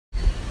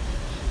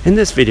In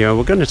this video,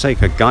 we're going to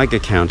take a Geiger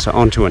counter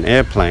onto an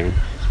airplane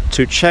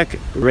to check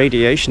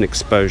radiation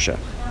exposure.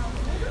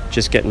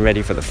 Just getting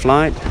ready for the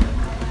flight,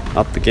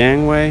 up the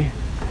gangway,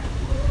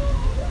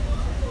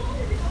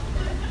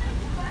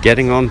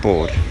 getting on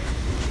board.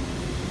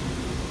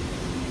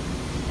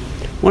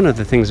 One of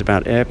the things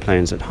about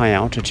airplanes at high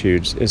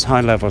altitudes is high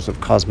levels of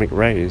cosmic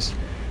rays,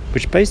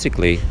 which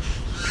basically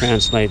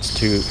translates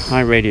to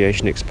high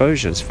radiation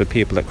exposures for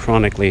people that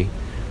chronically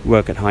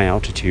work at high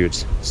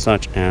altitudes,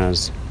 such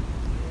as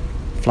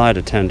flight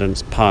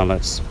attendants,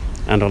 pilots,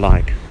 and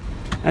alike.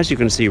 As you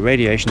can see,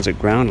 radiations at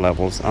ground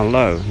levels are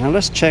low. Now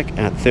let's check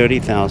at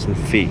 30,000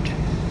 feet.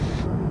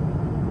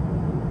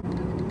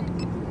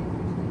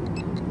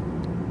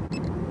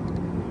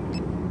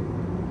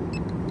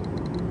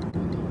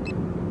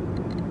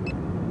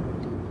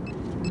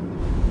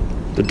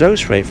 The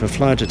dose rate for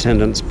flight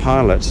attendants,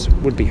 pilots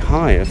would be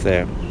high if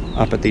they're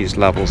up at these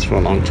levels for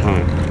a long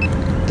time.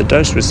 The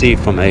dose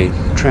received from a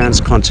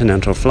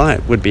transcontinental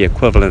flight would be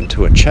equivalent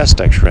to a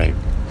chest X-ray.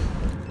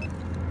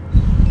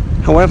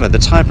 However, the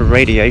type of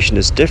radiation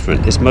is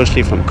different. It's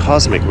mostly from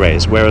cosmic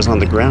rays, whereas on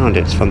the ground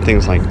it's from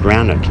things like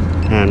granite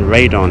and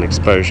radon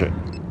exposure.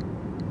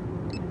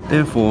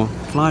 Therefore,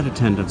 flight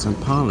attendants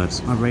and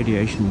pilots are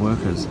radiation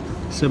workers,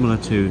 similar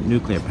to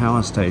nuclear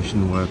power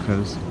station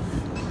workers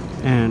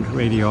and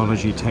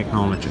radiology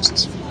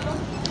technologists.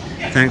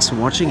 Thanks for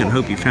watching and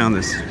hope you found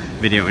this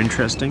video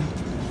interesting.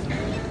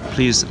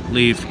 Please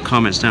leave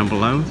comments down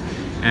below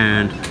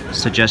and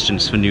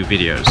suggestions for new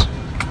videos.